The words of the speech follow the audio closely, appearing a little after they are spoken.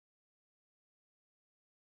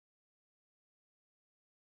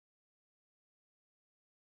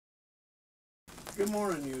Good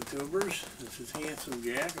morning, YouTubers. This is Handsome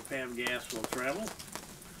Jack of Pav Gas Will Travel.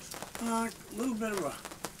 A little bit of a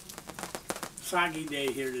soggy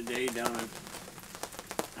day here today down in,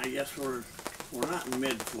 I guess we're not in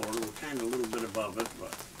mid-Florida, we're kind of a little bit above it,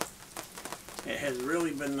 but it has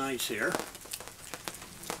really been nice here.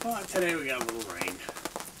 But today we got a little rain.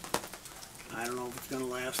 I don't know if it's going to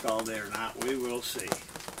last all day or not. We will see.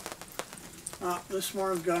 This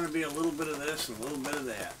morning's going to be a little bit of this and a little bit of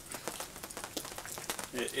that.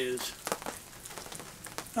 It is,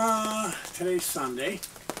 today's Sunday,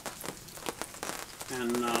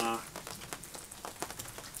 and I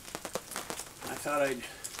thought I'd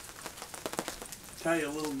tell you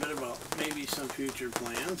a little bit about maybe some future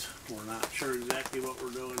plans. We're not sure exactly what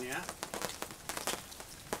we're doing yet.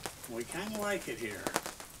 We kind of like it here.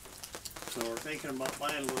 So we're thinking about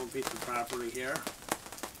buying a little piece of property here,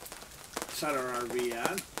 set our RV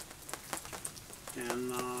on,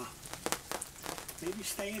 and maybe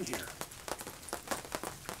stay in here.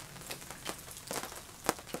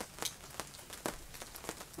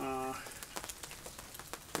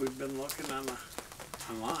 We've been looking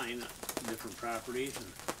online at different properties, and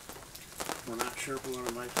we're not sure if we want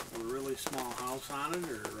to buy a really small house on it,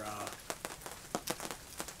 or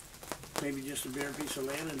maybe just a bare piece of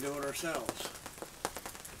land and do it ourselves.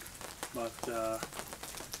 But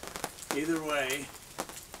either way,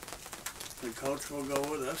 the coach will go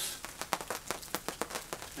with us,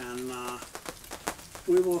 and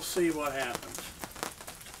we will see what happens.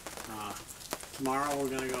 Tomorrow we're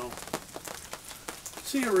going to go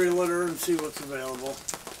see a realtor and see what's available.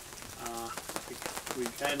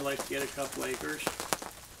 We'd kind of like to get a couple acres.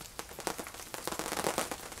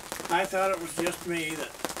 I thought it was just me that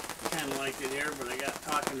kind of liked it here, but I got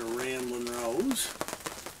talking to Ramblin' Rose,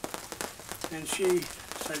 and she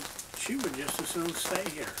said she would just as soon stay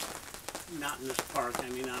here. Not in this park, I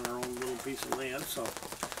mean on her own little piece of land, so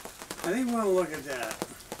I think we're going to look at that.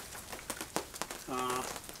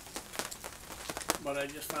 But I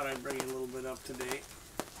just thought I'd bring you a little bit up to date.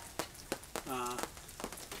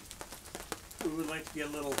 We would like to get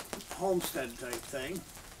a little homestead type thing.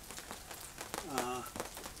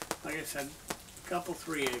 Like I said, a couple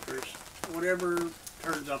 3 acres. Whatever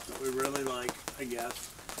turns up that we really like, I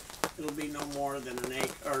guess. It'll be no more than an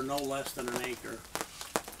acre, or no less than an acre.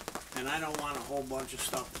 And I don't want a whole bunch of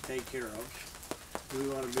stuff to take care of. We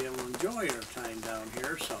want to be able to enjoy our time down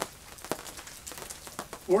here, so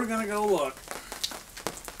we're going to go look.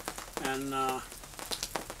 And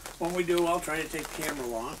when we do, I'll try to take the camera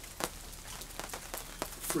along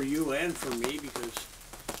for you and for me, because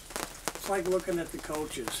it's like looking at the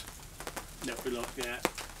coaches that we looked at.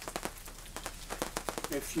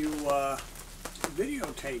 If you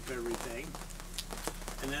videotape everything,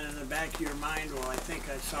 and then in the back of your mind, well, I think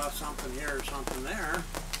I saw something here or something there,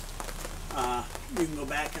 you can go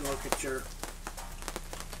back and look at your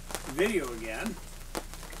video again.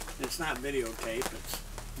 It's not videotape, it's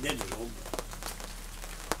digital.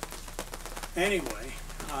 Anyway,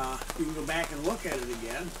 you can go back and look at it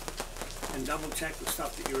again and double check the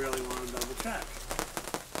stuff that you really want to double check.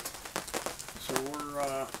 So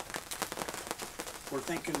we're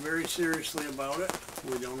thinking very seriously about it.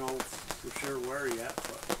 We don't know for sure where yet,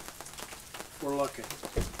 but we're looking.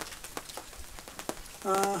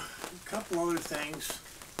 A couple other things.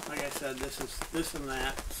 Like I said, this and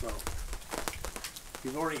that, so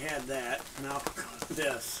you've already had that. Now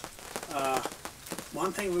this.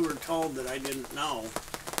 One thing we were told that I didn't know,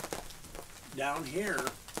 down here,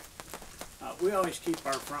 we always keep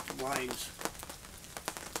our front blinds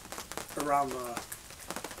around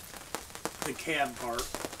the cab part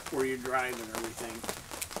where you drive and everything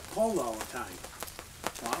pulled all the time.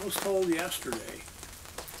 Well, I was told yesterday,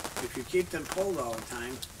 if you keep them pulled all the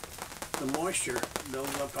time, the moisture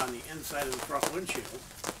builds up on the inside of the front windshield,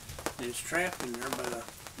 and it's trapped in there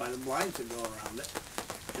by the blinds that go around it,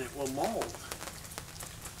 and it will mold.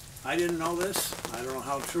 I didn't know this. I don't know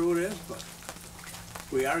how true it is, but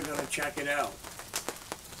we are going to check it out.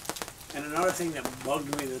 And another thing that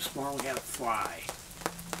bugged me this morning, we had a fly.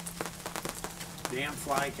 Damn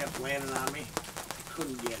fly kept landing on me.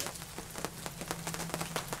 Couldn't get it.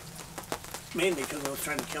 Mainly because I was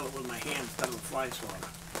trying to kill it with my hand instead of a fly swatter.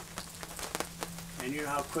 And you know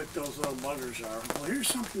how quick those little buggers are. Well, here's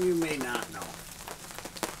something you may not know.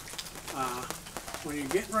 When you're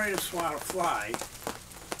getting ready to swat a fly, the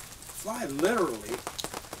fly literally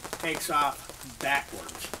takes off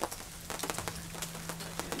backwards.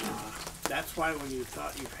 That's why when you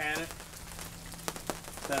thought you've had it,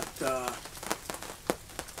 that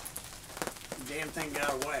damn thing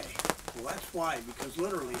got away. Well, that's why, because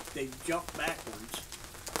literally they jump backwards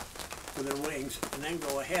with their wings and then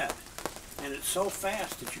go ahead. and it's so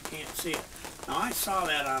fast that you can't see it. Now I saw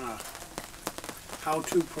that on a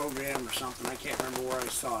how-to program or something. I can't remember where I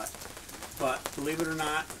saw it. But believe it or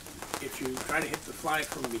not, if you try to hit the fly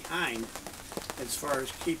from behind, as far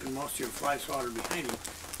as keeping most of your fly swatter behind him,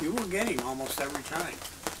 you will get him almost every time.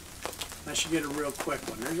 Unless you get a real quick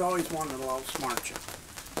one. There's always one that'll outsmart you.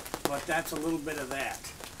 But that's a little bit of that.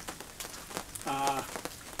 As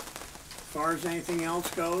far as anything else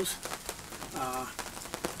goes,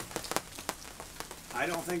 I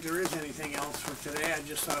don't think there is anything else for today. I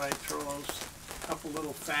just thought I'd throw those couple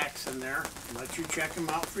little facts in there and let you check them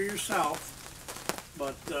out for yourself.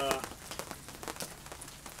 But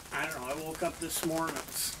I don't know, I woke up this morning,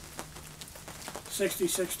 it's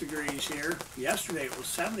 66 degrees here. Yesterday it was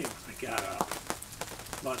 70 when I got up.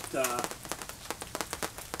 But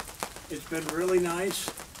it's been really nice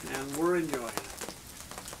and we're enjoying it.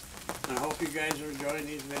 I hope you guys are enjoying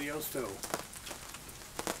these videos too.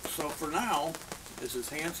 So for now, this is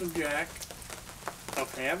Handsome Jack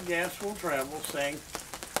of Have Gas Will Travel saying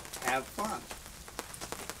have fun.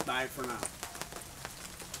 Bye for now.